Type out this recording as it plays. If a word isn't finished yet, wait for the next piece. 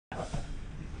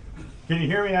Can you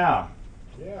hear me now?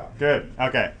 Yeah. Good.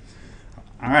 Okay.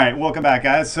 All right. Welcome back,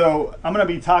 guys. So I'm going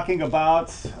to be talking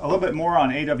about a little bit more on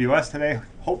AWS today.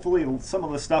 Hopefully, some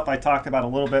of the stuff I talked about a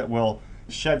little bit will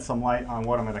shed some light on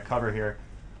what I'm going to cover here.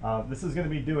 This is going to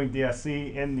be doing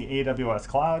DSC in the AWS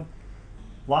cloud.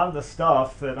 A lot of the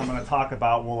stuff that I'm going to talk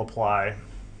about will apply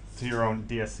to your own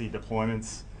DSC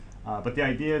deployments. But the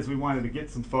idea is we wanted to get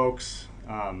some folks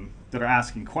that are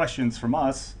asking questions from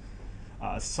us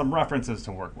some references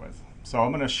to work with. So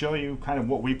I'm going to show you kind of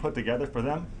what we put together for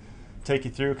them, take you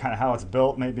through kind of how it's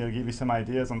built, maybe I'll give you some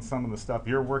ideas on some of the stuff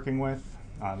you're working with.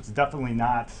 It's definitely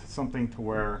not something to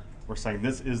where we're saying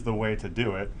this is the way to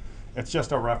do it. It's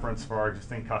just a reference for our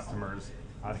existing customers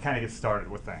to kind of get started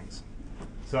with things.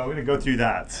 So I'm going to go through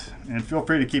that. And feel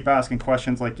free to keep asking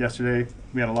questions like yesterday.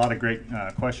 We had a lot of great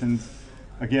questions.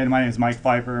 Again, my name is Mike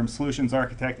Pfeiffer. I'm Solutions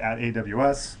Architect at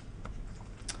AWS.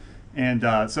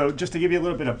 And so just to give you a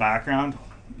little bit of background,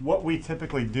 what we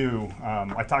typically do,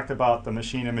 I talked about the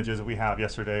machine images that we have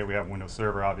yesterday. We have Windows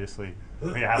Server, obviously.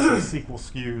 We have some SQL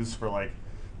SKUs for like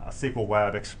SQL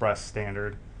Web, Express,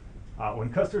 Standard. When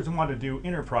customers want to do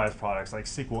enterprise products like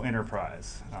SQL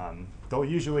Enterprise, they'll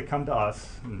usually come to us,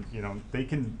 and they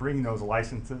can bring those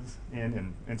licenses in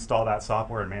and install that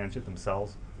software and manage it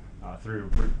themselves through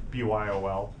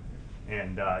BYOL.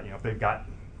 And if they've got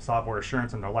software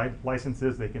assurance on their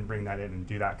licenses, they can bring that in and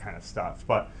do that kind of stuff.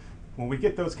 But when we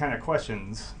get those kind of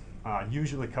questions,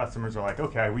 usually customers are like,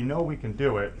 okay, we know we can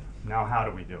do it, now how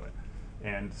do we do it?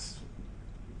 And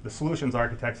the solutions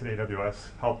architects at AWS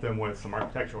help them with some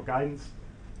architectural guidance.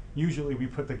 Usually we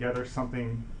put together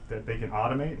something that they can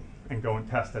automate and go and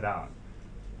test it out.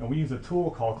 And we use a tool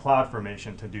called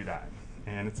CloudFormation to do that.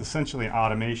 And it's essentially an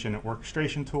automation and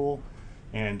orchestration tool.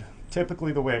 And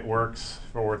typically the way it works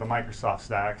for the Microsoft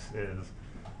stacks is,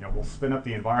 we'll spin up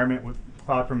the environment with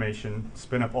CloudFormation,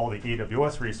 spin up all the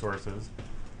AWS resources,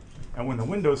 and when the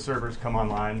Windows servers come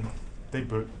online, they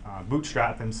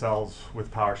bootstrap themselves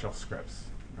with PowerShell scripts,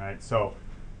 right? So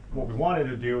what we wanted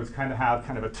to do is kind of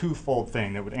have a twofold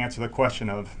thing that would answer the question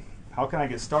of how can I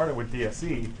get started with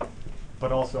DSC,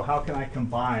 but also how can I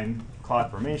combine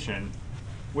CloudFormation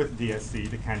with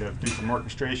DSC to kind of do some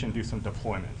orchestration, do some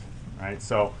deployment, right?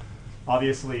 So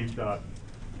obviously,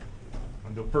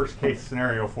 the first case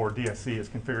scenario for DSC is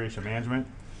configuration management.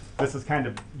 This is kind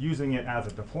of using it as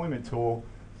a deployment tool,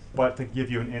 but to give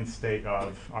you an end state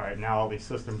of, all right, now all these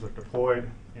systems are deployed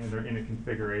and they're in a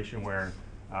configuration where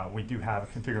we do have a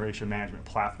configuration management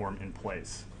platform in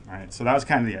place. All right, so that was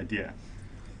kind of the idea.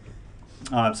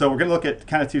 So we're going to look at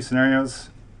kind of two scenarios.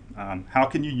 How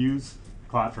can you use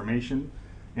CloudFormation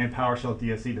and PowerShell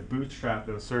DSC to bootstrap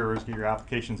those servers, get your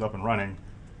applications up and running?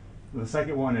 The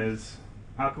second one is,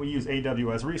 how can we use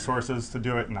AWS resources to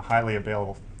do it in a highly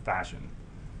available fashion?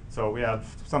 So we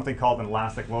have something called an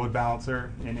Elastic Load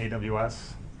Balancer in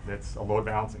AWS. That's a load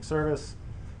balancing service.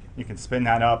 You can spin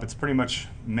that up. It's pretty much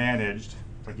managed,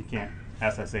 like you can't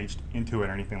SSH into it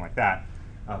or anything like that.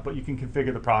 But you can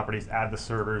configure the properties, add the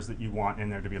servers that you want in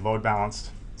there to be load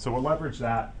balanced. So we'll leverage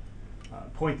that,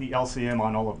 point the LCM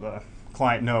on all of the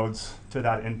client nodes to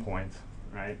that endpoint,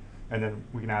 right? And then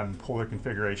we can have them pull their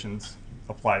configurations,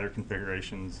 apply their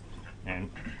configurations,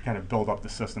 and kind of build up the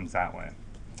systems that way.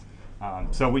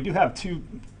 So we do have two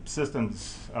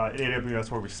systems at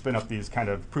AWS where we spin up these kind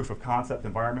of proof of concept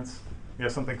environments. We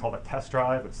have something called a test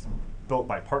drive. It's built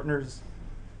by partners.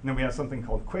 And then we have something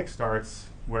called quick starts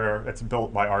where it's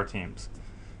built by our teams.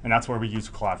 And that's where we use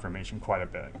CloudFormation quite a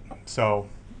bit. So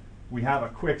we have a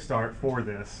quick start for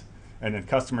this, and then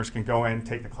customers can go in,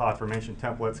 take the CloudFormation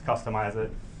templates, customize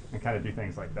it, and kind of do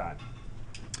things like that.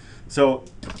 So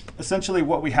essentially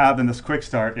what we have in this quick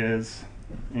start is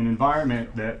an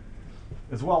environment that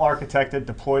is well architected,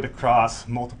 deployed across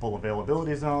multiple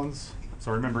availability zones.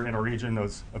 So remember, in a region,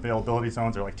 those availability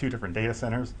zones are like 2 different data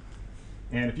centers.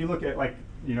 And if you look at a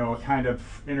kind of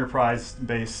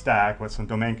enterprise-based stack with some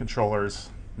domain controllers,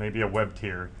 maybe a web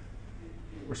tier,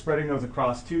 we're spreading those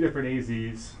across 2 different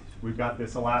AZs. We've got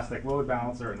this Elastic Load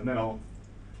Balancer in the middle,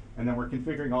 and then we're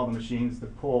configuring all the machines to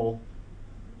pull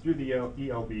through the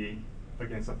ELB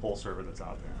against a pull server that's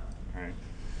out there. All right.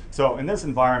 So in this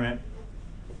environment,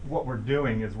 what we're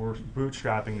doing is we're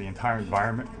bootstrapping the entire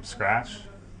environment from scratch.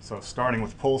 So starting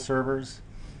with pull servers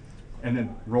and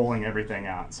then rolling everything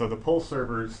out. So the pull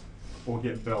servers will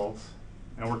get built,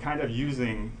 and we're kind of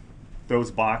using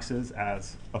those boxes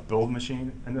as a build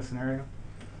machine in this scenario.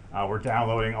 We're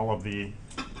downloading all of the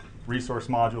resource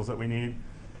modules that we need,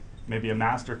 maybe a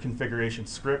master configuration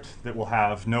script that will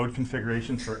have node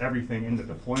configurations for everything in the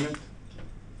deployment.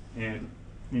 And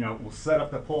we'll set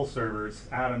up the pull servers,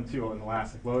 add them to an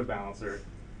Elastic Load Balancer,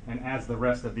 And as the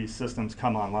rest of these systems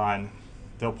come online,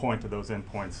 they'll point to those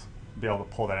endpoints, be able to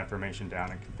pull that information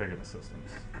down and configure the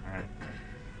systems. All right.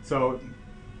 So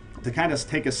to kind of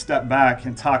take a step back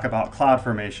and talk about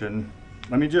CloudFormation,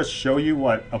 let me just show you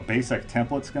what a basic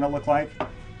template's going to look like,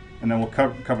 and then we'll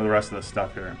cover the rest of this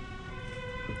stuff here.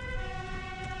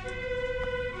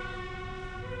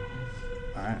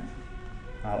 All right.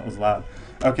 Oh, that was loud.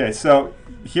 Okay, so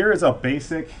here is a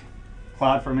basic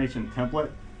CloudFormation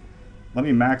template. Let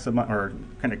me maximize or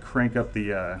kind of crank up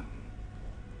the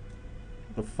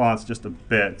fonts just a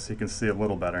bit so you can see a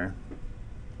little better.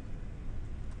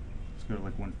 Let's go to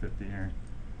like 150 here.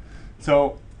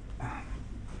 So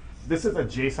this is a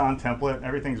JSON template.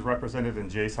 Everything's represented in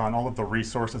JSON. All of the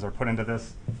resources are put into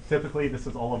this. Typically, this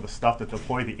is all of the stuff to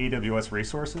deploy the AWS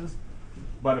resources.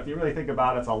 But if you really think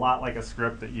about it, it's a lot like a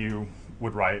script that you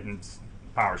would write in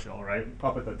PowerShell, right?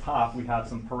 Up at the top, we have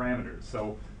some parameters.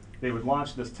 So they would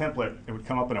launch this template. It would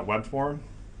come up in a web form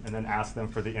and then ask them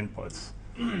for the inputs.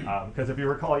 Because if you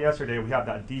recall yesterday, we have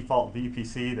that default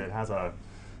VPC that has a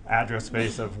address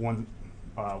space of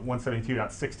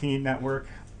 172.16 network.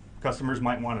 Customers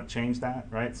might want to change that,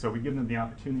 right? So we give them the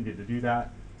opportunity to do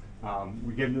that.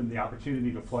 We give them the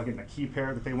opportunity to plug in the key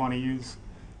pair that they want to use,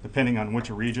 depending on which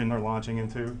region they're launching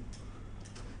into.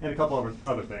 And a couple of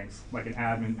other things, like an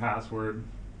admin password.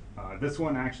 This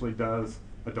one actually does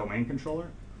a domain controller.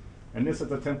 And this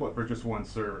is a template for just one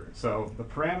server. So the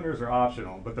parameters are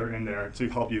optional, but they're in there to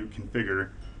help you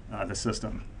configure the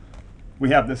system.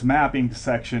 We have this mapping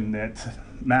section that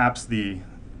maps the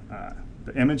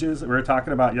images that we were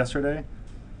talking about yesterday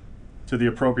to the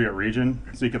appropriate region.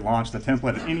 So you could launch the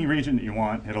template in any region that you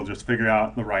want. It'll just figure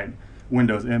out the right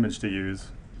Windows image to use.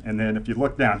 And then if you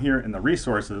look down here in the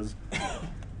resources,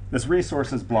 this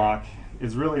resources block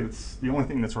is really the only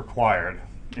thing that's required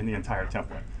in the entire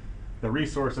template. The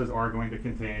resources are going to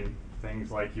contain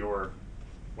things like your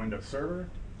Windows server,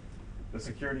 the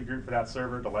security group for that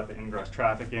server to let the ingress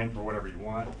traffic in for whatever you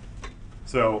want.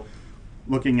 So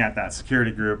looking at that security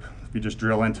group, if you just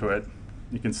drill into it,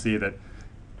 you can see that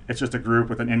it's just a group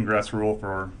with an ingress rule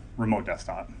for remote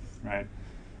desktop, right?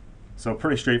 So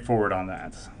pretty straightforward on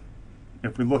that.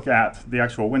 If we look at the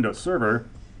actual Windows server,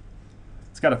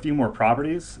 it's got a few more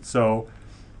properties. So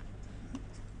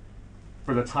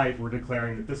for the type, we're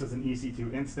declaring that this is an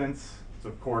EC2 instance. It's,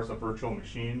 of course, a virtual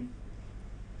machine.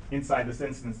 Inside this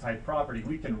instance type property,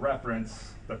 we can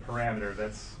reference the parameter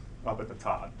that's up at the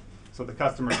top. So the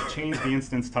customer can change the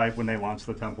instance type when they launch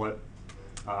the template.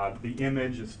 The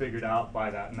image is figured out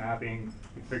by that mapping.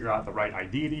 We figure out the right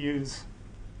ID to use.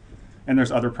 And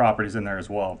there's other properties in there as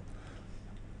well.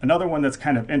 Another one that's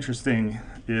kind of interesting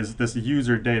is this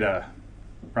user data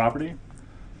property.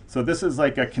 So this is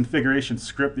like a configuration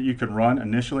script that you can run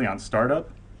initially on startup.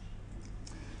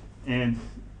 And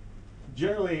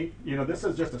generally, this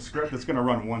is just a script that's going to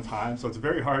run one time. So it's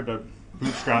very hard to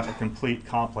bootstrap a complete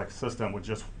complex system with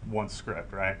just one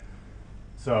script, right?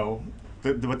 So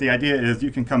what the idea is,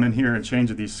 you can come in here and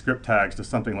change these script tags to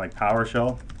something like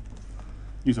PowerShell.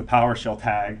 Use a PowerShell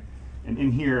tag. And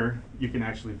in here, you can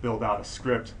actually build out a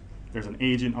script. There's an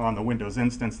agent on the Windows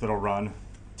instance that'll run,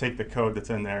 take the code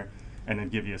that's in there, and then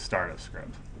give you a startup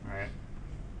script, right?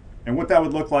 And what that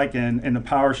would look like in the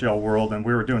PowerShell world, and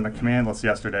we were doing the commandless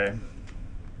yesterday.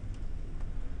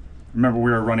 Remember,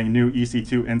 we were running new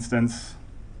EC2 instance.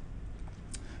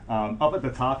 Up at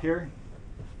the top here,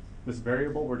 this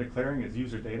variable we're declaring is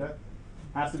user data.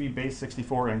 Has to be base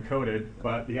 64 encoded,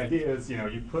 but the idea is,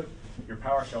 you put your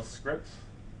PowerShell script,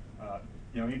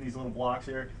 in these little blocks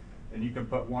here, and you can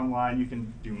put one line, you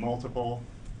can do multiple.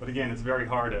 But again, it's very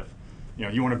hard if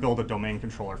you want to build a domain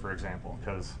controller, for example,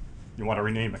 because you want to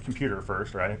rename the computer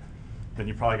first, right? Then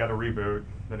you probably got to reboot,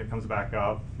 then it comes back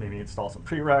up, maybe install some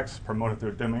prereqs, promote it to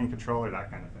a domain controller,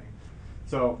 that kind of thing.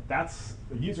 So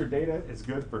the user data is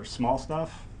good for small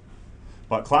stuff,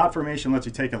 but CloudFormation lets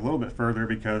you take it a little bit further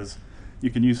because you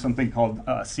can use something called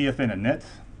CFN init,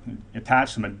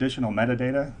 attach some additional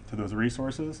metadata to those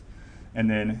resources, and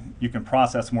then you can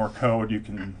process more code, you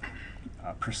can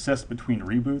persist between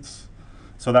reboots.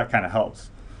 So that kind of helps.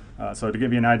 So to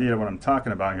give you an idea of what I'm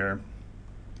talking about here,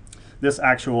 this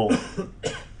actual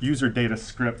user data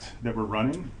script that we're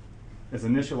running is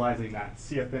initializing that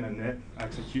CFN init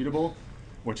executable,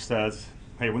 which says,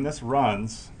 hey, when this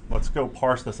runs, let's go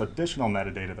parse this additional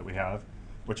metadata that we have,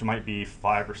 which might be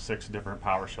 5 or 6 different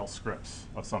PowerShell scripts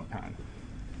of some kind.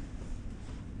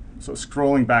 So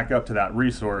scrolling back up to that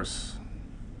resource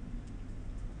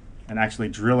and actually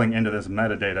drilling into this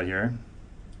metadata here,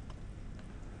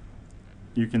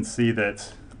 you can see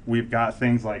that we've got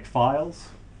things like files,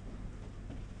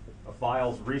 a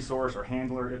files resource or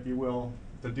handler, if you will,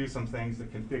 to do some things to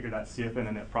configure that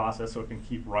CFN init process so it can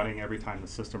keep running every time the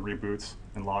system reboots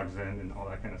and logs in and all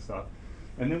that kind of stuff.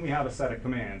 And then we have a set of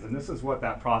commands, and this is what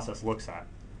that process looks at.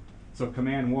 So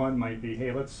command 1 might be,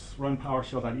 hey, let's run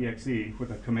PowerShell.exe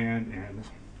with a command, and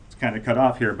it's kind of cut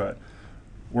off here, but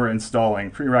we're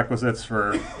installing prerequisites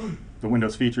for the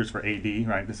Windows features for AD,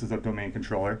 right? This is a domain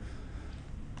controller.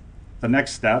 The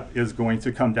next step is going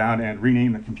to come down and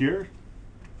rename the computer.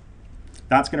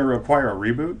 That's going to require a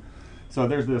reboot. So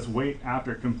there's this wait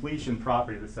after completion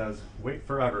property that says wait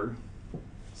forever.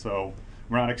 So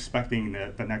we're not expecting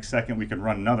that the next second we can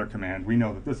run another command. We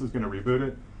know that this is going to reboot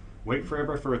it, wait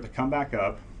forever for it to come back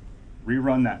up,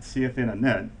 rerun that CFN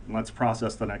init, and let's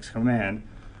process the next command,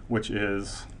 which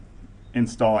is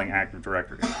installing Active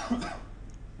Directory.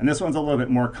 And this one's a little bit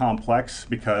more complex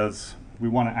because we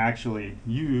want to actually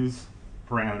use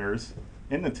parameters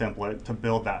in the template to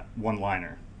build that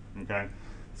one-liner, okay?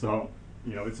 So,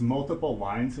 you know, it's multiple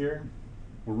lines here.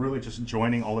 We're really just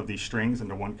joining all of these strings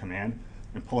into one command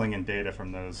and pulling in data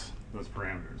from those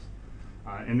parameters.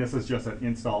 And this is just an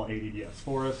install ADDS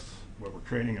forest, where we're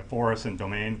creating a forest and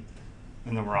domain,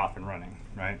 and then we're off and running,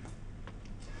 right?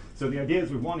 So the idea is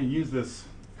we want to use this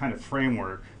kind of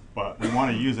framework, but we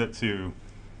want to use it to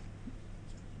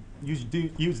use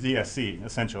DSC,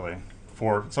 essentially,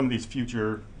 for some of these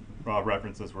future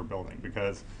references we're building,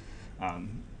 because you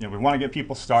know, we want to get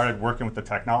people started working with the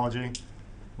technology.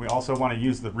 We also want to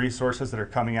use the resources that are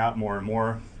coming out more and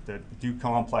more that do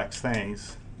complex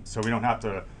things, so we don't have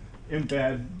to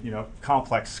embed, you know,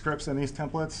 complex scripts in these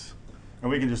templates, and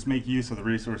we can just make use of the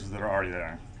resources that are already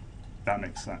there. That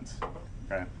makes sense,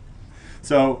 okay?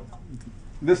 So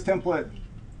this template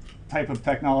type of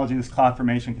technology, this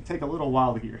CloudFormation, can take a little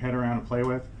while to get your head around and play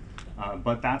with,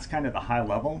 but that's kind of the high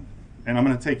level. And I'm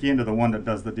going to take you into the one that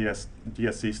does the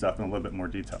DSC stuff in a little bit more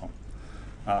detail.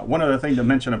 One other thing to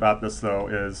mention about this, though,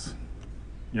 is,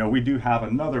 you know, we do have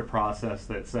another process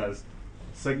that says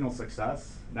signal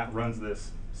success. That runs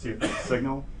this CFN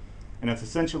signal. And it's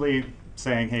essentially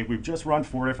saying, hey, we've just run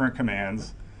 4 different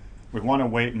commands. We want to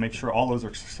wait and make sure all those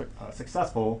are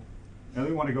successful. And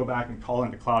we want to go back and call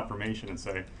into CloudFormation and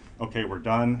say, okay, we're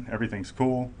done, everything's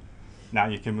cool. Now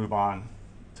you can move on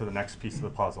to the next piece of the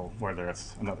puzzle, whether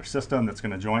it's another system that's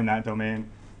going to join that domain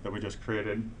that we just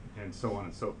created, and so on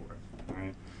and so forth.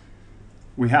 Right?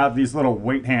 We have these little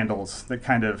wait handles that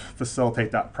kind of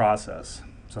facilitate that process.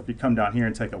 So if you come down here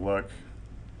and take a look,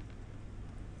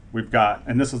 we've got,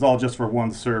 and this is all just for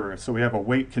one server, so we have a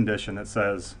wait condition that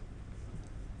says,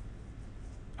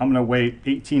 I'm going to wait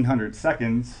 1,800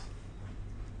 seconds.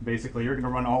 Basically, you're going to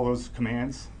run all those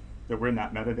commands that were in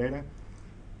that metadata.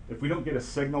 If we don't get a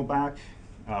signal back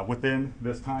within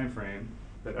this time frame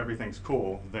that everything's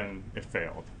cool, then it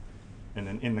failed. And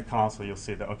then in the console, you'll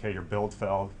see that, okay, your build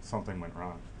failed, something went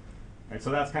wrong. Right, so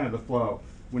that's kind of the flow.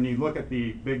 When you look at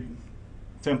the big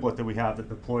template that we have that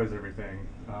deploys everything,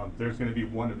 there's going to be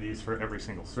one of these for every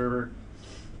single server.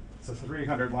 It's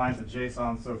 300 lines of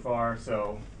JSON so far,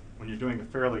 so when you're doing a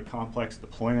fairly complex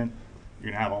deployment,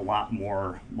 you're going to have a lot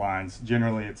more lines.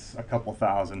 Generally, it's a couple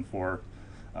thousand for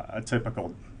a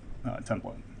typical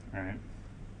template. All right.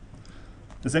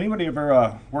 Does anybody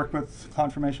ever work with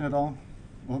CloudFormation at all?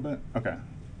 A little bit? Okay.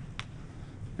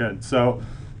 Good. So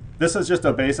this is just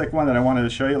a basic one that I wanted to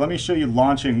show you. Let me show you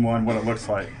launching one, what it looks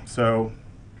like. So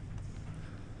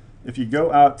if you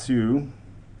go out to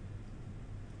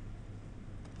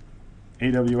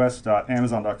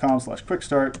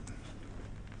aws.amazon.com/quickstart,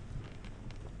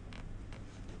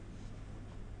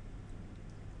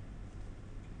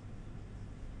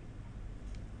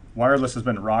 wireless has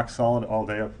been rock solid all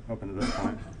day up until this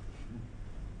point.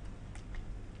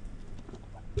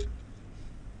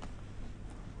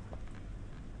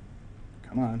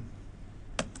 Come on.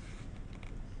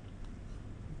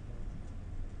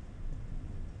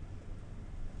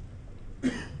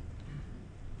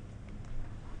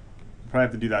 Probably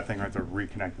have to do that thing right to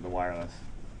reconnect to the wireless.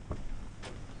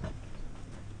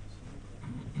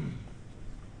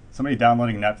 Somebody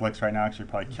downloading Netflix right now actually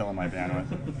probably killing my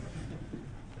bandwidth.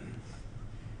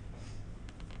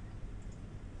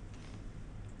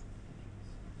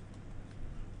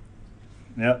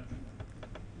 Yep,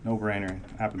 no brainer.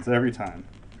 Happens every time.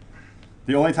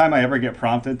 The only time I ever get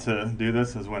prompted to do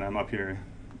this is when I'm up here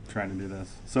trying to do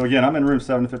this. So again, I'm in room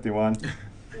 751.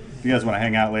 If you guys want to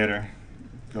hang out later,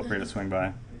 feel free to swing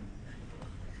by.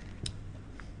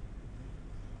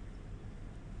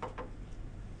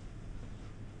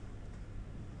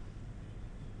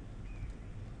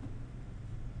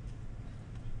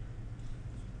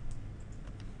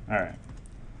 All right,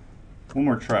 one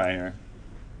more try here.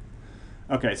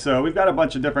 Okay, so we've got a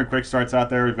bunch of different quick starts out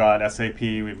there. We've got SAP,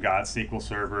 we've got SQL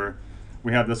Server.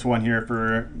 We have this one here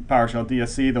for PowerShell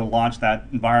DSC. They'll launch that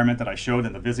environment that I showed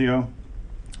in the Visio.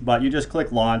 But you just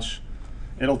click launch.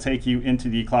 It'll take you into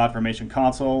the CloudFormation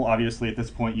console. Obviously, at this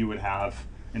point, you would have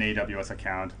an AWS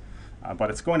account. But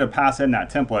it's going to pass in that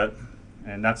template,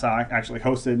 and that's actually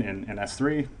hosted in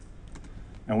S3.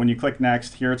 And when you click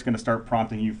next, here it's going to start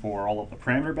prompting you for all of the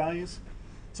parameter values.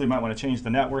 So you might want to change the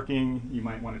networking. You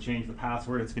might want to change the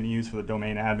password it's going to use for the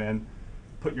domain admin.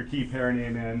 Put your key pair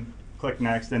name in, click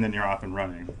next, and then you're off and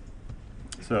running.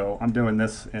 So I'm doing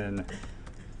this in,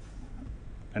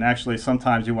 and actually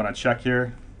sometimes you want to check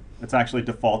here. It's actually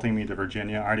defaulting me to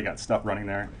Virginia. I already got stuff running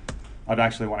there. I'd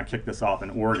actually want to kick this off in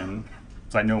Oregon,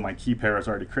 so I know my key pair is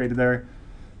already created there.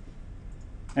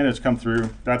 And it's come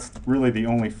through. That's really the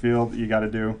only field that you got to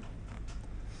do.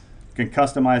 You can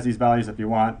customize these values if you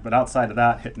want, but outside of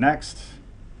that, hit next.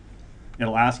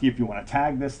 It'll ask you if you want to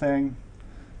tag this thing.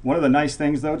 One of the nice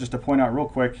things, though, just to point out real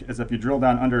quick, is if you drill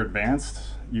down under advanced,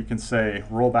 you can say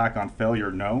rollback on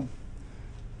failure no.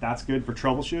 That's good for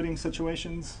troubleshooting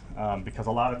situations because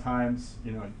a lot of times,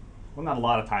 well, not a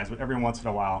lot of times, but every once in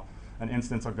a while, an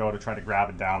instance will go to try to grab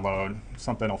a download,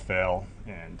 something will fail,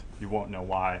 and you won't know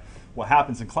why. What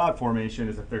happens in CloudFormation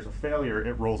is if there's a failure,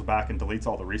 it rolls back and deletes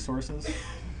all the resources.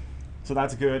 So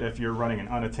that's good if you're running an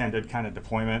unattended kind of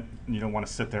deployment and you don't want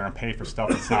to sit there and pay for stuff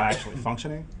that's not actually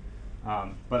functioning.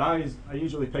 But I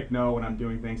usually pick no when I'm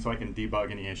doing things so I can debug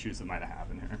any issues that might have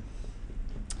happened here.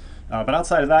 But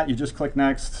outside of that, you just click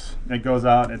next. It goes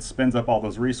out, it spins up all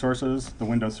those resources. The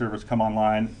Windows servers come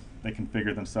online. They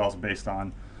configure themselves based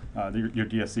on your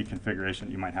DSC configuration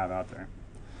that you might have out there.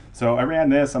 So I ran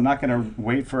this. I'm not going to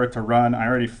wait for it to run. I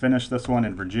already finished this one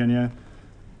in Virginia.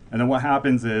 And then what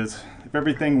happens is, if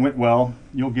everything went well,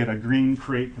 you'll get a green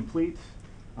create complete.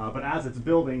 But as it's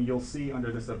building, you'll see under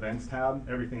this events tab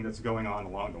everything that's going on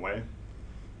along the way.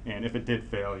 And if it did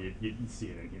fail, you'd see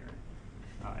it in here.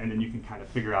 And then you can kind of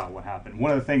figure out what happened.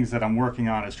 One of the things that I'm working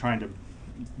on is trying to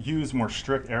use more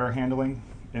strict error handling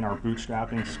in our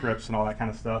bootstrapping scripts and all that kind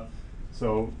of stuff.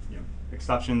 So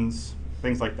exceptions,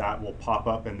 things like that will pop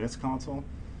up in this console.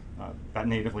 That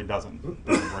natively doesn't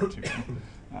work too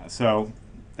well. So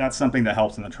that's something that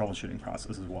helps in the troubleshooting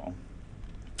process as well.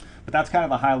 But that's kind of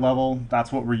the high level.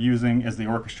 That's what we're using as the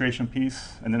orchestration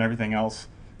piece, and then everything else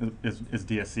is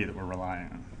DSC that we're relying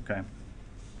on. Okay.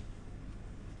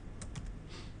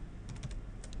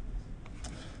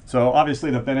 So obviously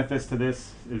the benefits to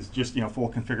this is just full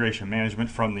configuration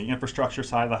management from the infrastructure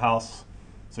side of the house.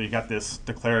 So you got this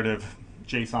declarative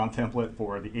JSON template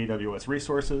for the AWS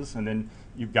resources, and then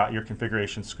you've got your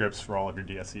configuration scripts for all of your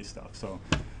DSC stuff. So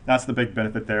that's the big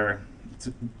benefit there. It's,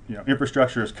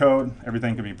 infrastructure is code.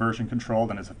 Everything can be version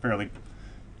controlled, and it's a fairly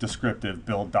descriptive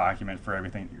build document for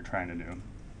everything that you're trying to do.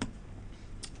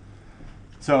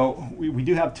 So we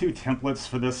do have two templates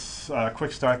for this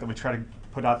quick start that we try to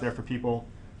put out there for people.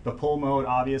 The pull mode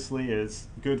obviously is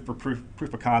good for proof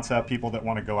of concept, people that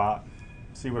want to go out,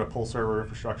 see what a pull server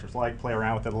infrastructure is like, play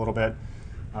around with it a little bit.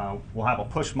 We'll have a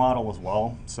push model as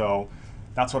well. So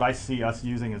that's what I see us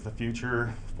using as the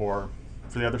future for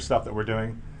the other stuff that we're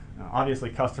doing. Obviously,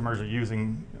 customers are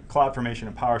using CloudFormation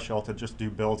and PowerShell to just do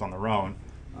builds on their own.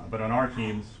 But on our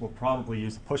teams, we'll probably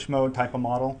use a push mode type of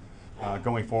model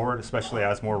going forward, especially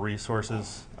as more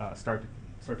resources start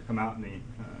to come out in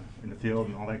the field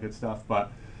and all that good stuff.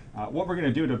 But what we're going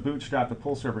to do to bootstrap the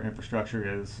pull server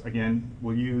infrastructure is, again,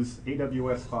 we'll use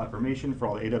AWS CloudFormation for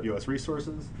all the AWS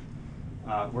resources.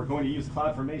 We're going to use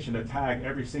CloudFormation to tag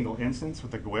every single instance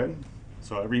with a GUID.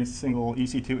 So every single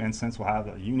EC2 instance will have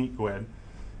a unique GUID,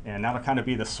 and that'll kind of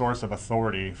be the source of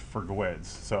authority for GUIDs.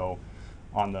 So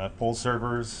on the pull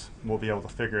servers, we'll be able to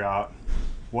figure out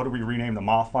what do we rename the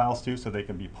MOF files to so they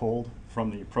can be pulled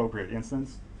from the appropriate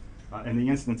instance. And the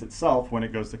instance itself, when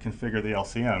it goes to configure the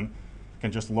LCM,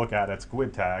 can just look at its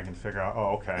GUID tag and figure out,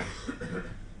 oh, okay,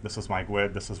 this is my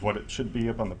GUID, this is what it should be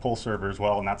up on the pull server as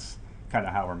well, and that's kind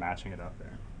of how we're matching it up there.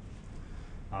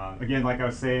 Again, like I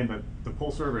was saying, the pull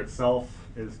server itself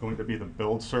is going to be the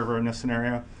build server in this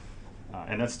scenario,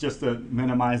 and that's just to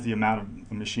minimize the amount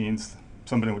of machines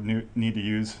somebody would need to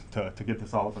use to get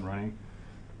this all up and running.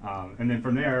 And then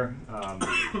from there,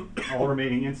 all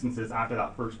remaining instances after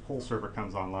that first pull server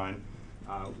comes online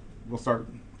will start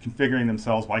configuring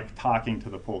themselves by talking to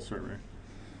the pull server.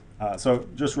 So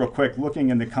just real quick, looking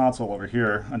in the console over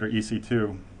here under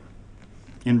EC2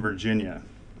 in Virginia,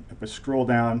 if I scroll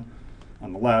down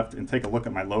on the left and take a look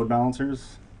at my load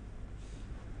balancers,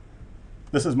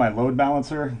 this is my load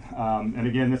balancer. And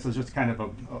again, this is just kind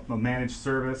of a managed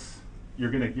service.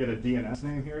 You're going to get a DNS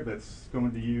name here that's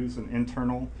going to use an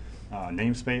internal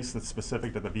namespace that's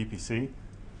specific to the VPC.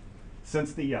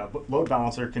 Since the load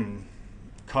balancer can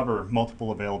cover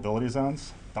multiple availability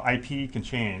zones, the IP can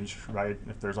change, right?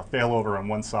 If there's a failover on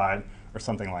one side or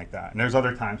something like that. And there's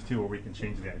other times too where we can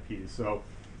change the IPs. So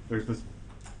there's this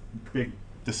big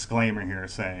disclaimer here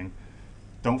saying,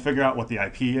 don't figure out what the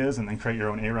IP is and then create your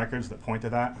own A records that point to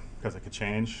that, because it could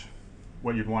change.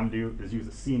 What you'd want to do is use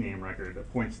a CNAME record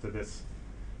that points to this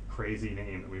crazy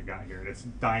name that we've got here. And it's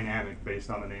dynamic based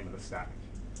on the name of the stack.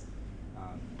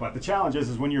 But the challenge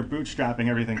is when you're bootstrapping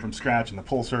everything from scratch and the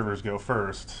pull servers go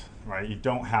first, right? You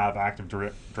don't have Active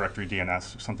Directory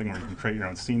DNS, or something where you can create your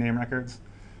own CNAME records.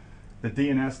 The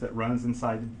DNS that runs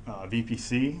inside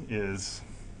VPC is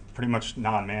pretty much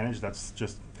non-managed. That's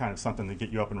just kind of something to get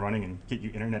you up and running and get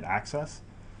you internet access.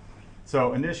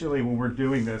 So initially, when we're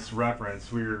doing this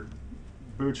reference, we're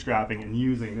bootstrapping and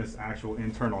using this actual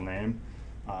internal name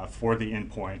for the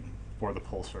endpoint for the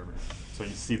pull server. So you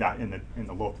see that in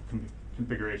the local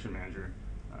configuration manager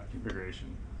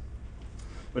configuration.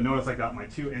 But notice I got my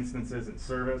 2 instances in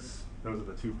service. Those are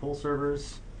the 2 pull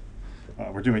servers.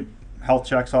 We're doing health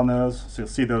checks on those. So you'll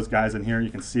see those guys in here.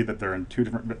 You can see that they're in 2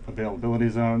 different availability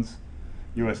zones.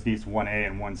 USD's 1A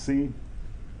and 1C.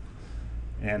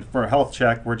 And for a health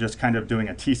check, we're just kind of doing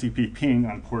a TCP ping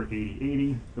on port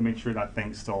 8080 to make sure that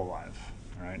thing's still alive.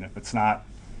 All right, and if it's not,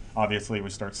 obviously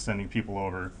we start sending people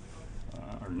over,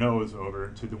 or nodes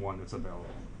over to the one that's available.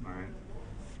 All right.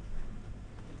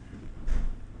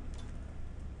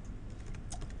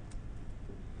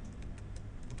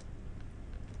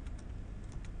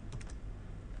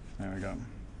 There we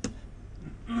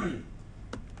go.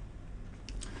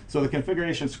 So the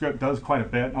configuration script does quite a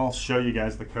bit. I'll show you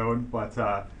guys the code, but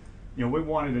what we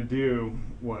wanted to do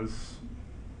was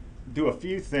do a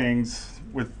few things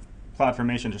with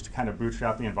CloudFormation just to kind of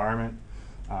bootstrap the environment.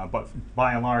 But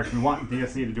by and large, we want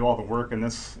DSC to do all the work in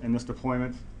this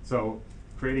deployment. So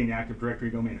creating the Active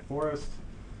Directory domain at Forest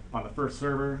on the first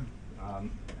server.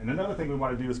 And another thing we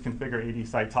want to do is configure AD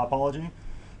site topology,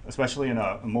 especially in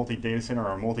a multi-data center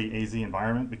or a multi-AZ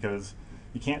environment, because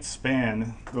you can't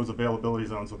span those availability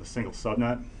zones with a single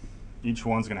subnet. Each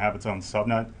one's going to have its own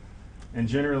subnet. And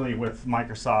generally with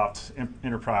Microsoft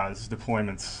enterprise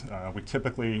deployments, we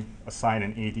typically assign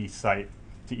an AD site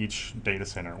to each data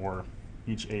center or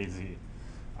each AZ.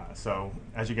 So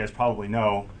as you guys probably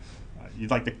know,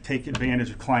 you'd like to take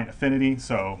advantage of client affinity.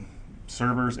 So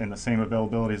servers in the same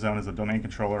availability zone as a domain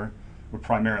controller would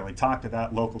primarily talk to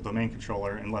that local domain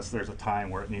controller unless there's a time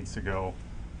where it needs to go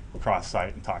across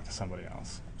site and talk to somebody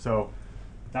else. So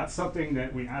that's something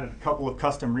that we added a couple of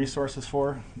custom resources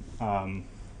for.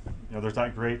 There's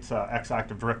that great X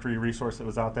Active Directory resource that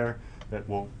was out there that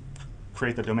will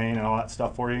create the domain and all that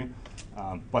stuff for you.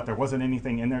 But there wasn't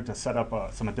anything in there to set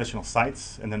up some additional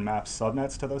sites and then map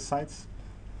subnets to those sites.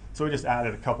 So we just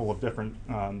added a couple of different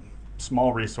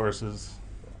small resources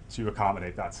to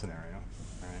accommodate that scenario.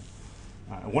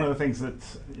 One of the things that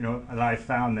that I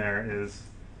found there is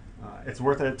it's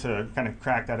worth it to kind of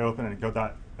crack that open and go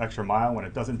that extra mile when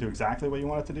it doesn't do exactly what you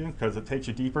want it to do, because it takes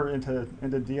you deeper into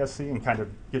DSC and kind of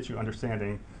gets you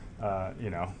understanding,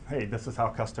 hey, this is how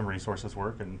custom resources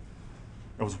work, and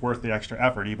it was worth the extra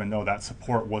effort even though that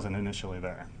support wasn't initially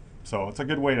there. So it's a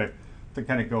good way to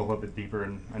kind of go a little bit deeper,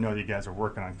 and I know you guys are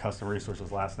working on custom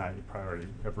resources last night. You probably already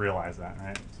have realized that,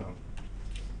 right? So.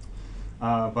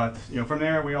 But from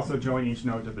there, we also join each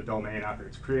node to the domain after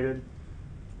it's created,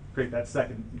 create that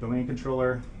second domain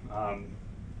controller,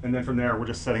 and then from there, we're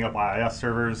just setting up IIS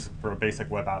servers for a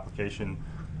basic web application.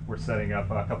 We're setting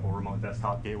up a couple of remote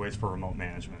desktop gateways for remote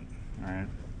management. All right.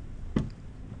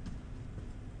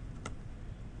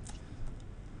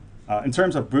 In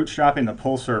terms of bootstrapping the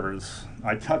pull servers,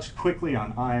 I touched quickly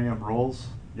on IAM roles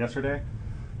yesterday,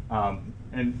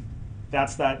 and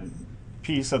that's that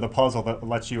piece of the puzzle that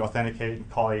lets you authenticate and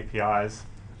call APIs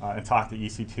and talk to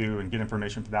EC2 and get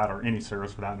information for that, or any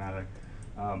service for that matter.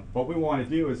 What we want to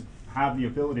do is have the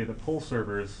ability to pull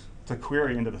servers to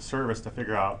query into the service to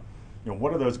figure out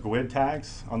what are those GUID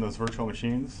tags on those virtual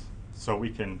machines, so we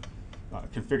can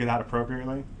configure that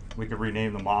appropriately. We could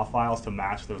rename the MOV files to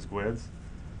match those GUIDs.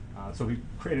 So we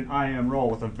create an IAM role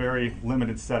with a very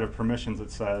limited set of permissions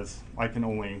that says I can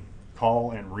only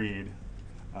call and read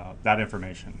that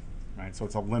information. Right? So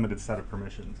it's a limited set of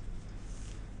permissions.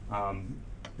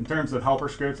 In terms of helper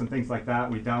scripts and things like that,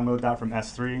 we download that from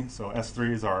S3. So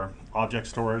S3 is our object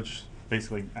storage,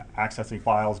 basically accessing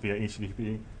files via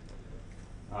HTTP.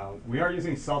 We are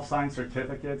using self-signed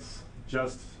certificates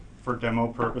just for demo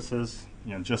purposes,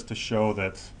 just to show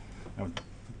that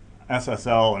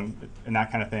SSL and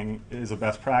that kind of thing is a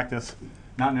best practice.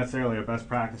 Not necessarily a best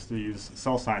practice to use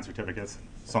self-signed certificates.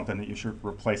 something that you should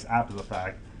replace after the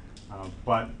fact.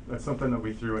 But that's something that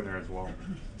we threw in there as well.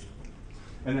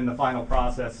 And then the final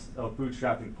process of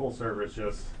bootstrapping pull server is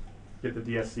just get the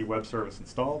DSC web service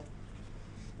installed,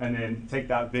 and then take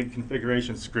that big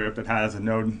configuration script that has a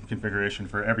node configuration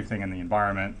for everything in the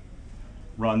environment,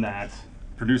 run that,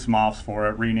 produce mofs for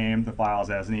it, rename the files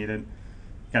as needed,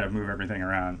 kind of move everything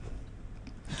around.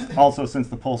 Also, since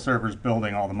the pull server is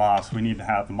building all the mofs, we need to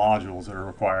have the modules that are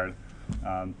required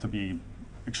to be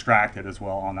extracted as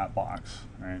well on that box,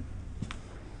 right?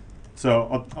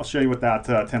 So I'll show you what that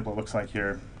template looks like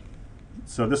here.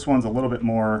 So this one's a little bit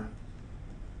more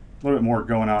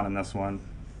going on in this one.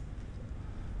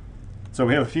 So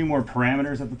we have a few more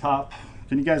parameters at the top.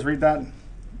 Can you guys read that?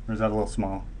 Or is that a little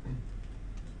small?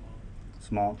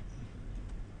 Small.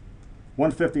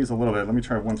 150 is a little bit. Let me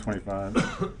try 125.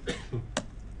 Does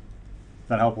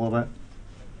that help a little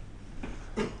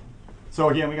bit? So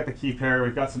again, we got the key pair.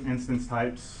 We've got some instance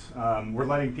types. We're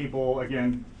letting people,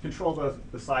 again, control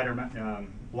the CIDR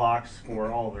blocks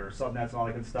for all of their subnets and all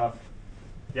that good stuff.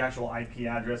 The actual IP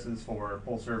addresses for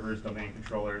pull servers, domain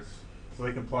controllers, so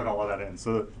they can plug all of that in.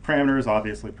 So the parameter is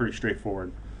obviously pretty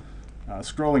straightforward.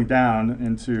 Scrolling down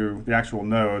into the actual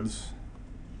nodes,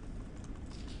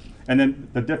 and then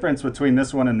the difference between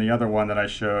this one and the other one that I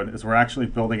showed is we're actually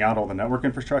building out all the network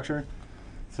infrastructure.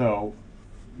 So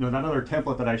that other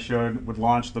template that I showed would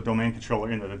launch the domain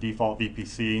controller into the default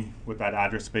VPC with that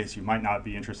address space you might not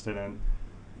be interested in.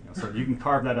 So you can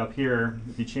carve that up here.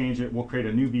 If you change it, we'll create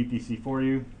a new VPC for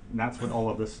you, and that's what all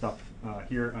of this stuff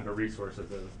here under resources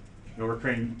is. We're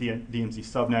creating DMZ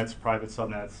subnets, private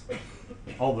subnets,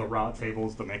 all the route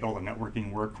tables to make all the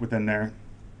networking work within there.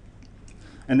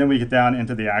 And then we get down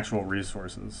into the actual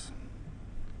resources.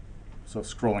 So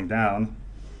scrolling down,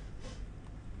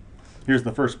 here's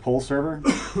the first pull server.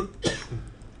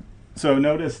 So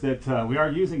notice that we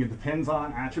are using a depends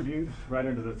on attribute right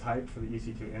under the type for the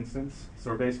EC2 instance. So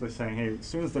we're basically saying, hey, as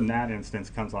soon as the NAT instance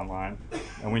comes online,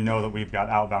 and we know that we've got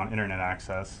outbound internet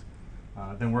access,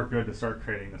 then we're good to start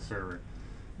creating the server.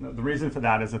 The reason for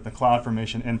that is that the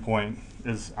CloudFormation endpoint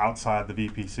is outside the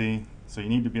VPC, so you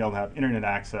need to be able to have internet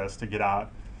access to get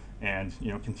out and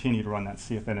continue to run that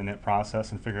CFN init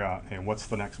process and figure out, hey, what's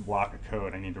the next block of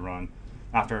code I need to run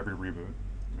after every reboot,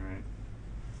 all right?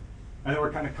 And then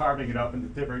we're kind of carving it up into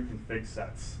different config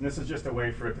sets. And this is just a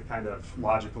way for it to kind of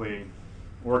logically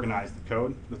organize the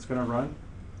code that's going to run.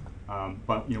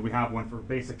 But we have one for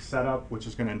basic setup, which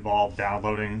is going to involve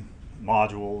downloading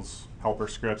modules, helper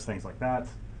scripts, things like that.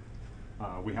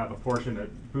 We have a portion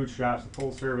that bootstraps the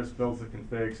pull service, builds the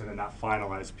configs, and then that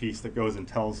finalized piece that goes and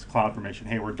tells CloudFormation,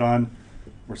 hey, we're done,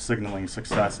 we're signaling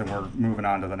success, and we're moving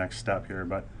on to the next step here.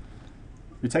 But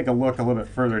if you take a look a little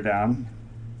bit further down,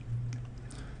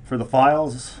 for the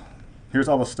files, here's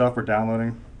all the stuff we're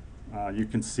downloading. You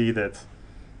can see that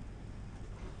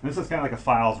this is kind of like a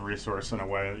files resource in a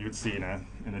way that you would see in a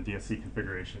DSC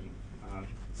configuration.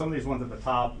 Some of these ones at the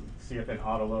top, CFN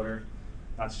autoloader,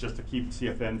 that's just to keep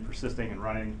CFN persisting and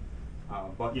running.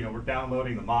 But we're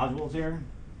downloading the modules here,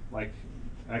 like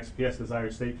XPS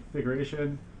desired state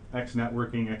configuration, X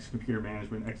networking, X computer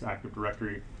management, X Active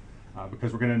Directory,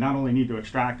 because we're going to not only need to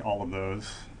extract all of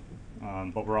those,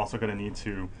 but we're also going to need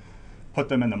to put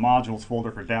them in the modules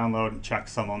folder for download and check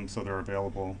some of them so they're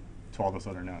available to all those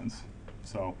other nodes.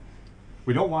 So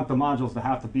we don't want the modules to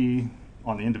have to be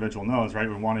on the individual nodes, right?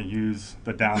 We want to use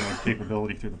the download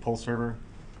capability through the pull server.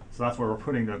 So that's where we're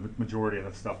putting the majority of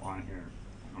the stuff on here,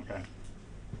 okay?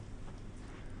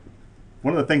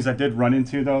 One of the things I did run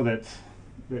into, though, that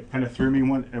kind of threw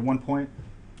me at one point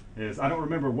is I don't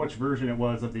remember which version it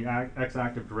was of the X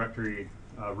Active Directory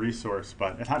resource,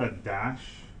 but it had a dash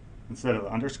instead of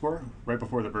the underscore right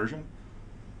before the version.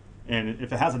 And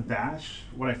if it has a dash,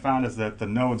 what I found is that the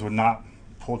nodes would not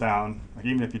pull down, like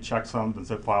even if you check the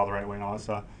zip file the right way and all that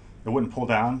stuff, it wouldn't pull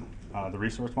down the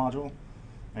resource module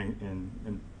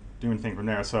and do anything from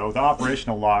there. So the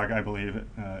operational log, I believe,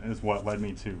 is what led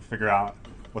me to figure out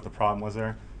what the problem was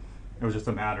there. It was just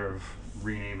a matter of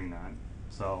renaming that.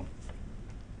 So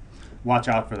watch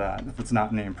out for that. If it's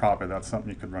not named properly, that's something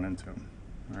you could run into.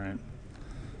 All right.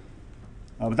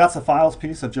 But that's the files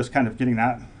piece of just kind of getting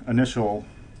that initial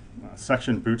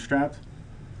section bootstrapped.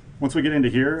 Once we get into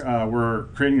here, we're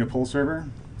creating a pull server.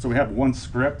 So we have one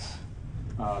script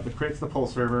that creates the pull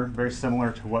server, very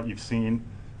similar to what you've seen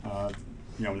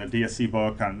in the DSC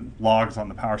book, on logs on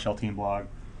the PowerShell team blog.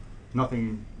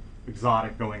 Nothing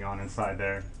exotic going on inside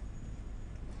there.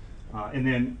 And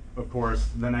then, of course,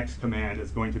 the next command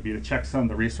is going to be to checksum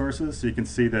the resources. So you can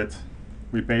see that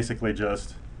we basically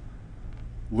just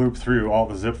loop through all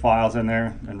the zip files in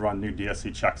there and run new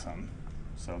DSC checksum.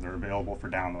 So they're available for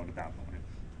download at that point.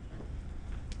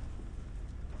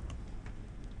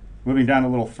 Moving down a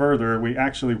little further, we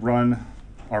actually run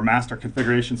our master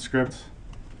configuration script,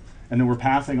 and then we're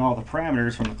passing all the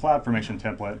parameters from the CloudFormation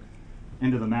template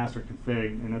into the master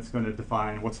config, and it's going to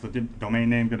define what's the domain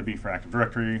name going to be for Active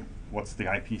Directory, what's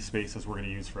the IP spaces we're going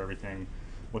to use for everything,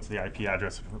 what's the IP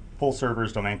address for pull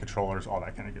servers, domain controllers, all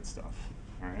that kind of good stuff.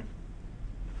 All right.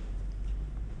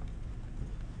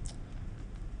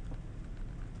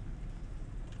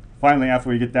 Finally, after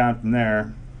we get down from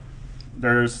there,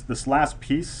 there's this last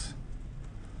piece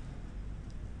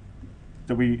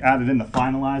that we added in the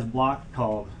finalize block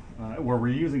called, where we're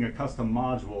using a custom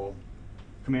module.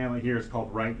 Command here is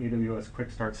called write AWS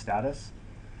quick start status.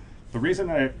 The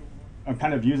reason I'm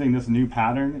kind of using this new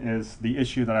pattern is the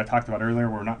issue that I talked about earlier.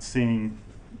 We're not seeing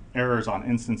errors on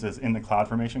instances in the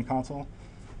CloudFormation console,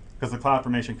 because the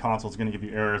CloudFormation console is going to give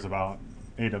you errors about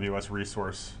AWS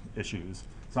resource issues.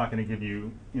 It's not going to give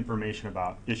you information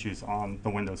about issues on the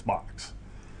Windows box.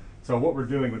 So what we're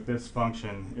doing with this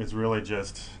function is really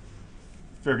just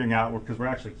figuring out, because we're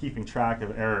actually keeping track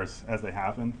of errors as they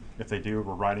happen. If they do,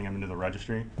 we're writing them into the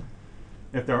registry.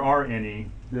 If there are any,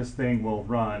 this thing will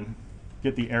run,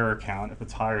 get the error count. If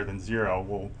it's higher than 0,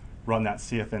 we'll run that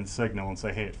CFN signal and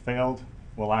say, hey, it failed.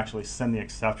 We'll actually send the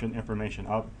exception information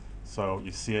up, so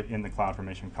you see it in the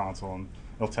CloudFormation console, and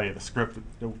it'll tell you the script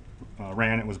that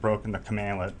ran, it was broken, the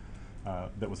commandlet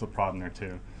that was the problem there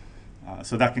too.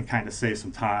 So that can kind of save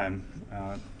some time,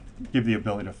 give the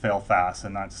ability to fail fast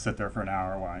and not sit there for an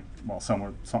hour while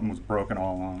something was broken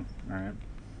all along. All right.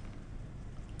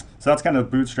 So that's kind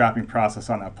of the bootstrapping process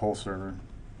on that pull server.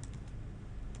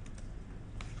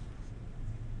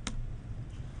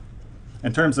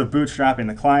 In terms of bootstrapping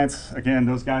the clients, again,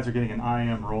 those guys are getting an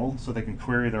IAM role so they can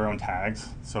query their own tags.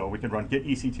 So we can run get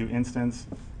EC2 instance,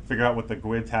 figure out what the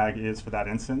GUID tag is for that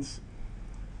instance.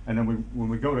 And then when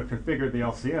we go to configure the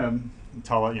LCM,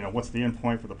 tell it, what's the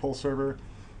endpoint for the pull server,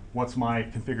 what's my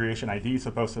configuration ID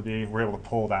supposed to be, we're able to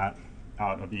pull that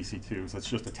out of EC2. So it's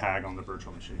just a tag on the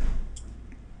virtual machine.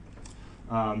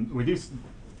 We do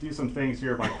some things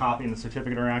here by copying the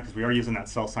certificate around, because we are using that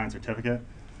self-signed certificate.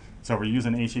 So we're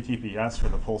using HTTPS for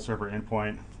the pull server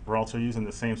endpoint. We're also using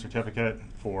the same certificate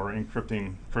for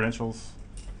encrypting credentials.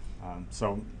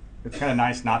 So it's kind of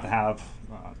nice not to have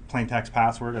plain text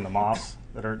password in the MOFs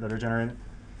that are generated.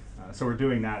 So we're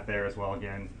doing that there as well.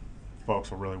 Again,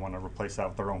 folks will really want to replace that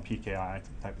with their own PKI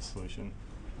type of solution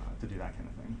to do that kind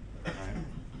of thing.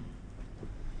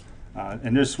 All right.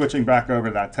 And just switching back over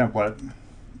to that template,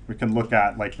 we can look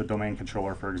at like the domain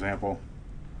controller, for example,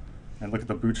 and look at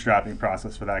the bootstrapping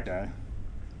process for that guy.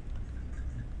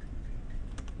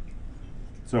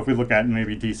 So if we look at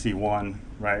maybe DC1,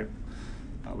 right,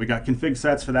 we got config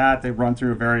sets for that. They run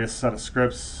through a various set of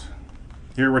scripts.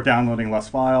 Here we're downloading less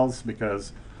files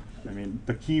because,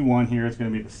 the key one here is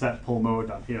going to be the set pull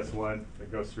mode.ps1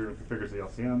 that goes through and configures the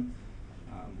LCM.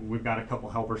 We've got a couple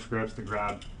helper scripts to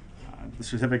grab the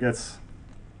certificates.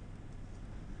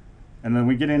 And then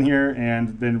we get in here,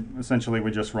 and then essentially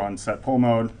we just run set pull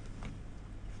mode,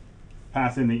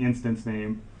 pass in the instance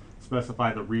name,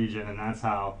 specify the region, and that's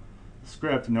how the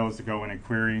script knows to go in and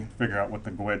query, figure out what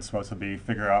the GUID is supposed to be,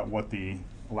 figure out what the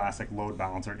Elastic Load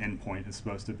Balancer endpoint is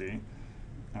supposed to be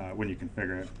when you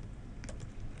configure it.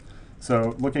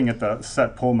 So looking at the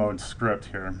set pull mode script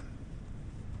here,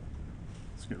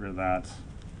 let's get rid of that.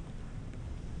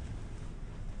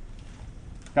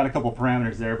 Got a couple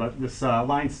parameters there, but this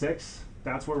line 6,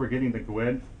 that's where we're getting the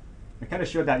GUID. I kind of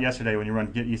showed that yesterday when you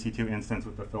run get EC2 instance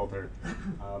with the filter,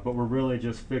 but we're really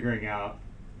just figuring out,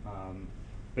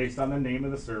 based on the name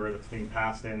of the server that's being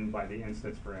passed in by the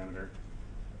instance parameter,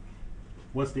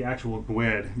 what's the actual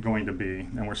GUID going to be,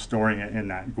 and we're storing it in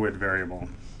that GUID variable.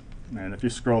 And if you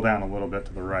scroll down a little bit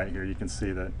to the right here, you can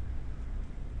see that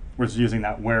we're just using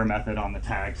that where method on the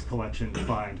tags collection to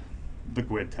find the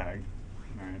GUID tag.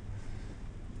 All right.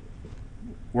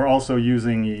 We're also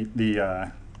using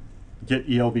the get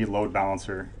ELB load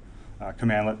balancer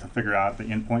commandlet to figure out the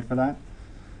endpoint for that.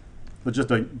 But just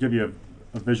to give you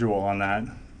a visual on that,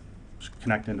 just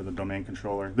connect into the domain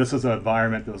controller. This is an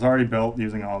environment that was already built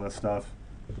using all this stuff.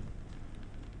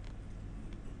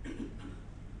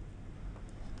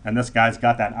 And this guy's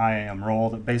got that IAM role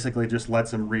that basically just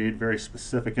lets him read very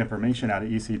specific information out of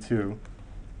EC2.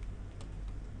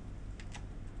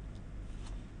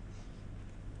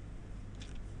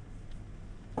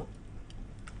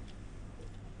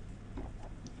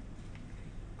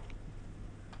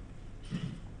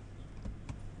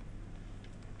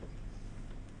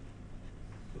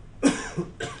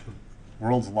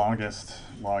 World's longest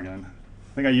login.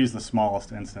 I think I used the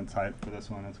smallest instant type for this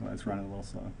one. That's why it's running a little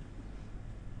slow.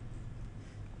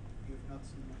 You've not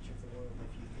seen much of the world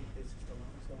if you think this is the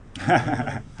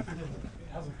longest one.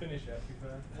 finish after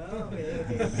class. Oh,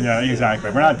 okay. Yeah,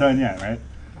 exactly. We're not done yet, right?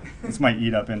 This might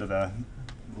eat up into the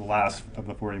last of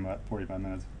the 45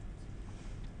 minutes.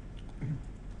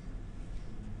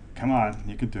 Come on,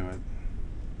 you can do it.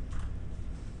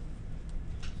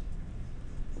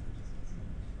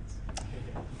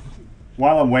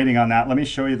 While I'm waiting on that, let me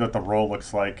show you what the role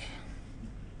looks like,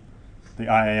 the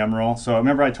IAM role. So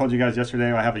remember I told you guys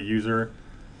yesterday I have a user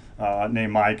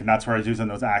named Mike, and that's where I was using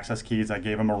those access keys. I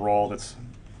gave him a role that's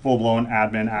full-blown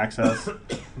admin access.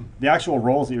 The actual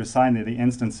roles that you assign to the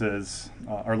instances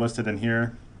are listed in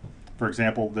here. For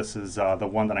example, this is the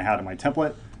one that I had in my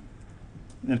template.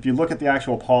 And if you look at the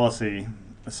actual policy,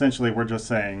 essentially we're just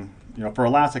saying, for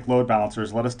Elastic Load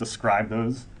Balancers, let us describe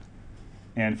those.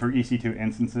 And for EC2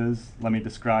 instances, let me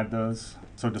describe those.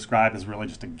 So describe is really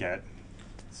just a get.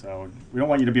 So we don't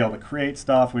want you to be able to create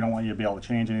stuff. We don't want you to be able to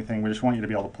change anything. We just want you to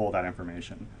be able to pull that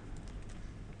information.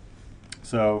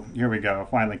 So here we go. It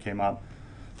finally came up.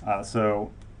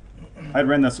 So I'd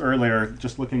run this earlier,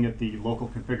 just looking at the local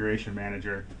configuration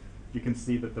manager. You can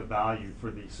see that the value for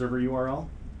the server URL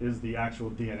is the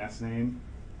actual DNS name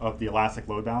of the Elastic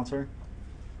Load Balancer.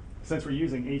 Since we're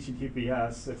using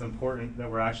HTTPS, it's important that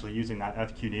we're actually using that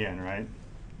FQDN, right?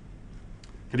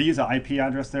 Could I use an IP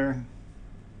address there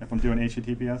if I'm doing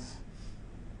HTTPS?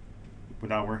 Would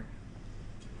that work?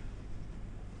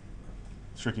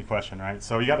 Tricky question, right?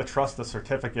 So you got to trust the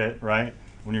certificate, right?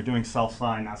 When you're doing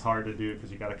self-sign, that's hard to do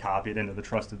because you got to copy it into the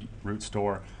trusted root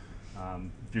store.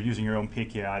 If you're using your own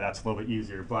PKI, that's a little bit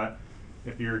easier. But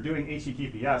if you're doing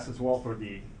HTTPS as well for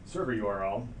the server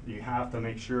URL, you have to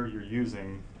make sure you're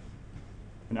using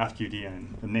an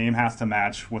FQDN. The name has to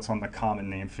match what's on the common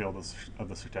name field of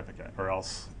the certificate, or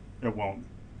else it won't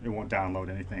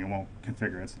download anything. It won't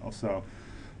configure itself. So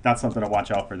that's something to watch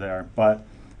out for there. But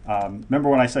remember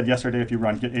when I said yesterday, if you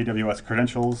run get AWS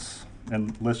credentials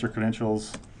and list your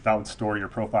credentials, that would store your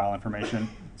profile information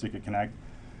so you could connect.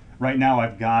 Right now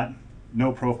I've got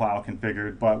no profile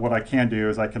configured, but what I can do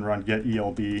is I can run get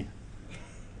ELB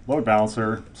load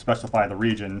balancer, specify the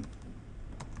region,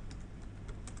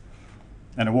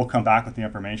 and it will come back with the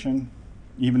information,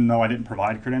 even though I didn't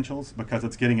provide credentials, because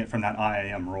it's getting it from that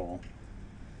IAM role.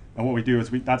 And what we do is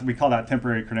we call that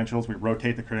temporary credentials. We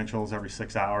rotate the credentials every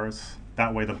 6 hours.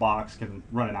 That way the box can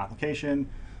run an application.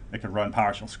 It can run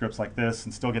PowerShell scripts like this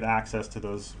and still get access to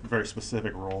those very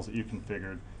specific roles that you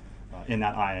configured in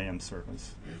that IAM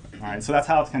service. All right, so that's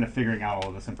how it's kind of figuring out all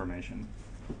of this information.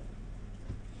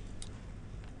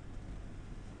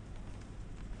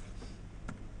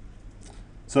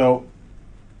 So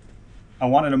I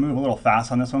wanted to move a little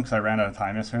fast on this one because I ran out of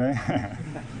time yesterday.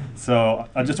 So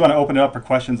I just want to open it up for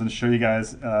questions and show you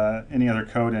guys any other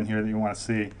code in here that you want to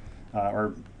see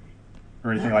or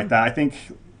anything like that. I think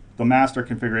the master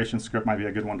configuration script might be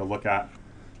a good one to look at.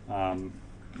 I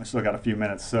still got a few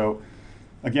minutes. So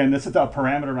again, this is a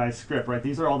parameterized script, right?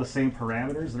 These are all the same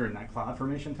parameters that are in that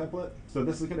CloudFormation template. So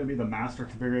this is going to be the master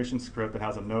configuration script that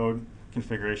has a node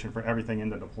configuration for everything in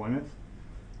the deployment.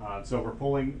 So we're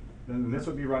pulling, and this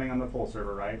would be running on the full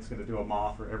server, right? It's going to do a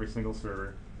MAW for every single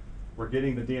server. We're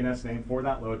getting the DNS name for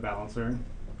that load balancer.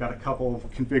 I've got a couple of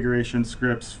configuration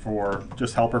scripts for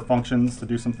just helper functions to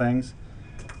do some things.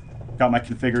 Got my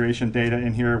configuration data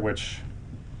in here, which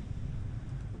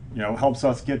helps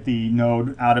us get the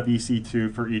node out of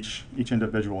EC2 for each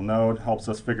individual node, helps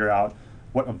us figure out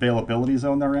what availability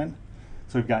zone they're in.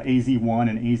 So we've got AZ1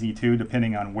 and AZ2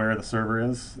 depending on where the server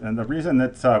is. And the reason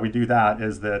that we do that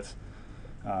is that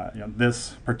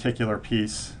this particular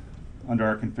piece under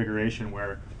our configuration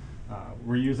where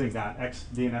we're using that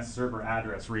XDNS server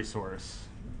address resource.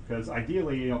 Because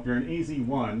ideally, if you're in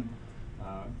AZ1,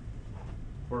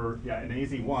 in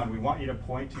AZ1, we want you to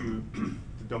point to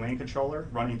the domain controller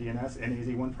running DNS in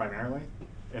AZ1 primarily,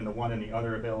 and the one in the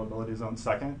other availability zone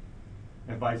second.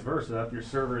 And vice versa, if your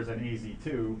server is in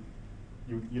AZ2,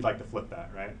 you'd like to flip that,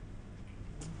 right?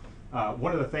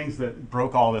 One of the things that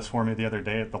broke all this for me the other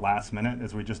day at the last minute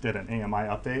is we just did an AMI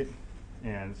update.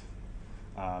 And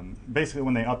basically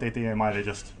when they update the AMI, they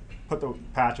just put the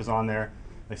patches on there,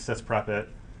 they sysprep it,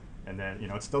 and then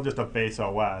it's still just a base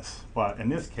OS. But in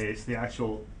this case, the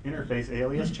actual interface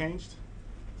alias changed.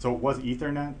 So it was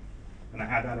Ethernet, and I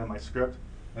had that in my script,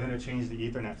 and then it changed to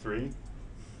Ethernet 3.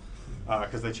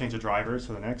 Because they changed the drivers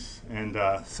for the NICs. And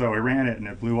so I ran it and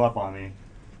it blew up on me.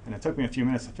 And it took me a few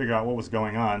minutes to figure out what was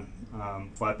going on.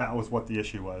 But that was what the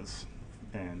issue was.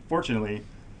 And fortunately,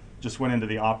 just went into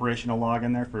the operational log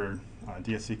in there for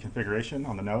DSC configuration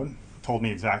on the node, told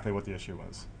me exactly what the issue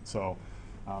was. So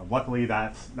luckily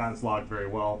that's logged very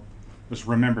well. Just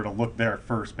remember to look there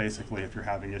first, basically, if you're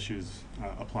having issues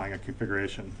applying a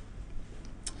configuration.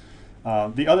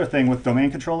 The other thing with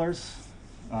domain controllers,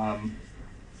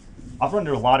 I've run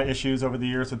into a lot of issues over the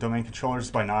years with domain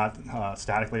controllers by not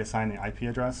statically assigning the IP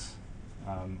address.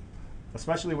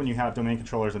 Especially when you have domain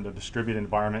controllers in a distributed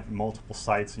environment, multiple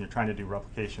sites, and you're trying to do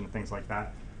replication and things like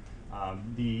that.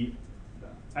 The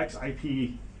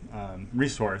XIP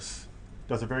resource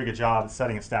does a very good job at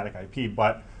setting a static IP,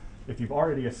 but if you've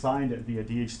already assigned it via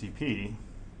DHCP,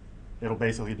 it'll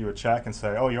basically do a check and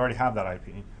say, oh, you already have that IP,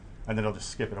 and then it'll just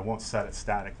skip it. It won't set it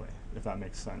statically, if that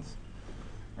makes sense.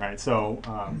 Right, so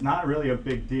not really a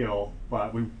big deal,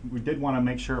 but we did want to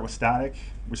make sure it was static.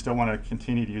 We still want to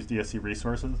continue to use DSC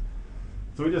resources.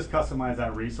 So we just customized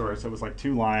that resource. It was like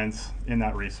 2 lines in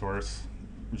that resource.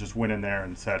 We just went in there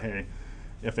and said, hey,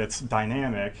 if it's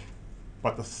dynamic,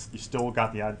 but you still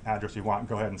got the address you want,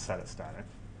 go ahead and set it static.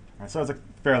 All right, so it's a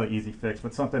fairly easy fix,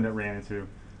 but something that ran into,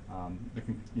 it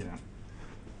can,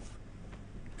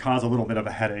 cause a little bit of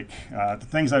a headache. The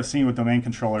things I've seen with domain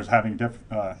controllers having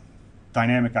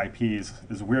dynamic IPs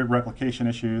is weird replication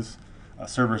issues,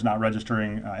 servers not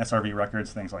registering SRV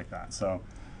records, things like that. So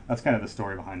that's kind of the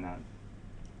story behind that.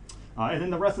 And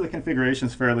then the rest of the configuration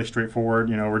is fairly straightforward.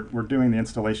 We're doing the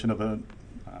installation of the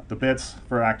bits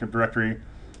for Active Directory.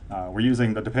 We're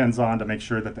using the depends on to make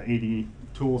sure that the AD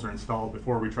tools are installed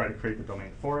before we try to create the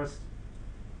domain forest.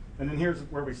 And then here's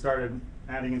where we started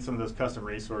adding in some of those custom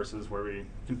resources where we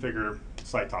configure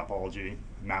site topology,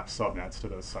 map subnets to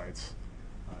those sites,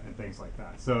 and things like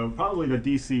that. So probably the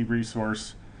DC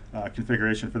resource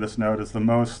configuration for this node is the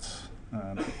most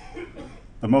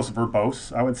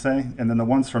verbose, I would say. And then the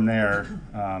ones from there,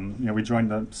 we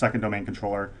joined the second domain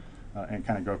controller and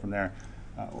kind of go from there.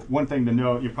 One thing to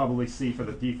note, you probably see for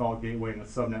the default gateway and the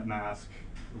subnet mask,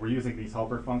 we're using these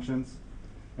helper functions.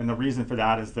 And the reason for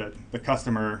that is that the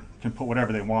customer can put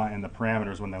whatever they want in the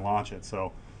parameters when they launch it.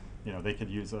 So, they could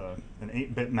use an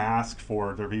 8-bit mask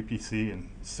for their VPC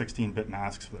and 16-bit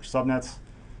masks for their subnets,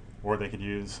 or they could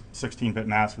use 16-bit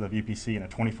masks for the VPC and a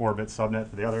 24-bit subnet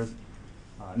for the others.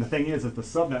 And the thing is that the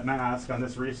subnet mask on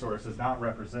this resource is not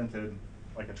represented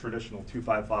like a traditional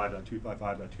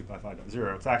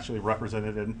 255.255.255.0. It's actually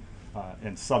represented in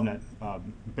subnet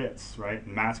bits, right,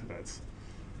 and mask bits.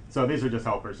 So these are just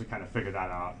helpers to kind of figure that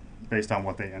out based on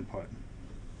what they input.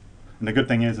 And the good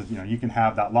thing is you can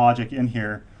have that logic in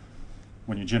here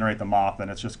when you generate the MOP, then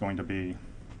it's just going to be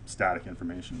static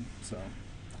information. So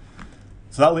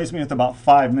that leaves me with about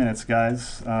 5 minutes,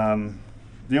 guys.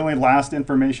 The only last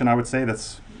information I would say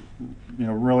that's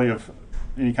really of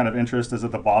any kind of interest is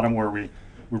at the bottom where we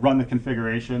run the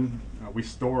configuration. We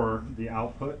store the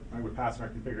output. Right? We pass in our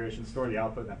configuration, store the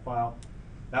output in that file.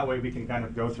 That way we can kind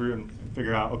of go through and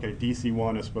figure out, okay,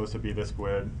 DC1 is supposed to be this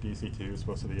GUID, DC2 is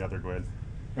supposed to be the other GUID.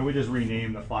 And we just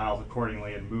rename the files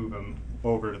accordingly and move them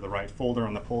over to the right folder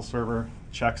on the pull server,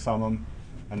 checksum them,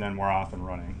 and then we're off and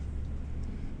running.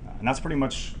 And that's pretty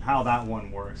much how that one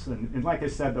works. And like I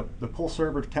said, the pull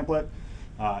server template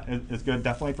is good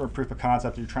definitely for a proof of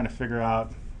concept. You're trying to figure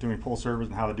out doing pull servers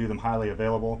and how to do them highly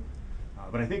available.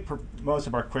 But I think for most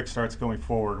of our quick starts going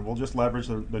forward, we'll just leverage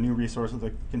the new resources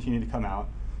that continue to come out,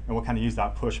 and we'll kind of use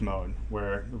that push mode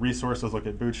where the resources look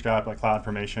at Bootstrap, like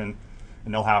CloudFormation,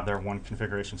 and they'll have their one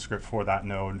configuration script for that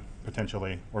node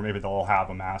potentially, or maybe they'll all have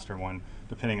a master one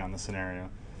depending on the scenario.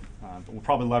 But we'll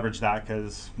probably leverage that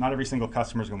because not every single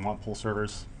customer is going to want pull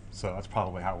servers, so that's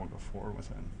probably how we'll go forward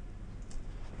with it.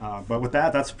 But with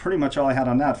that, that's pretty much all I had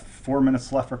on that. 4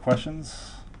 minutes left for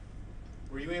questions.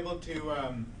 Were you able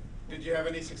to, did you have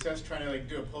any success trying to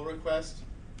do a pull request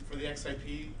for the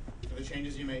XIP for the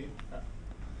changes you made?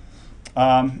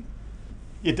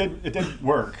 It did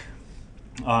work.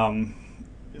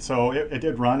 So it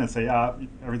did run and say, yeah,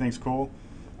 everything's cool.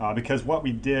 Because what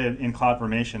we did in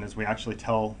CloudFormation is we actually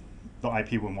tell the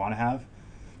IP we want to have.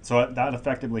 So that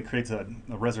effectively creates a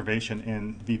reservation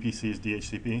in VPC's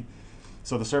DHCP.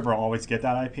 So the server will always get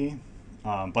that IP,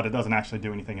 but it doesn't actually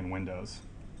do anything in Windows.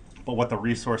 But what the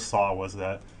resource saw was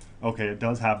that, okay, it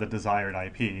does have the desired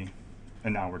IP,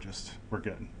 and now we're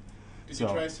good. Did you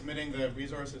try submitting the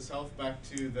resource itself back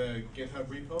to the GitHub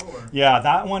repo? Or? Yeah,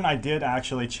 that one I did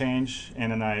actually change,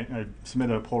 and then I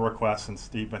submitted a pull request, and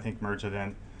Steve, I think, merged it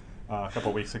in a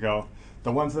couple weeks ago.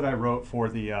 The ones that I wrote for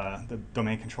the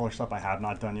domain controller stuff I have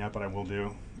not done yet, but I will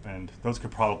do, and those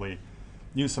could probably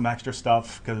use some extra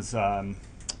stuff because I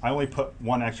only put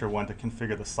one extra one to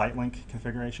configure the site link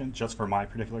configuration just for my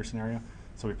particular scenario.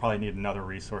 So we probably need another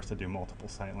resource to do multiple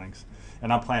site links.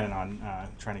 And I'm planning on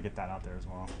trying to get that out there as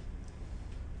well.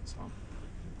 So,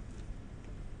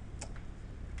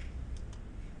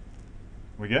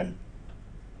 we good?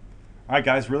 All right,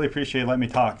 guys, really appreciate letting me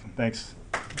talk. Thanks.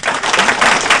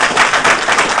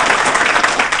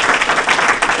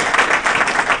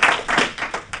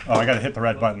 Oh, I got to hit the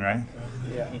red button, right?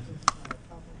 Yeah.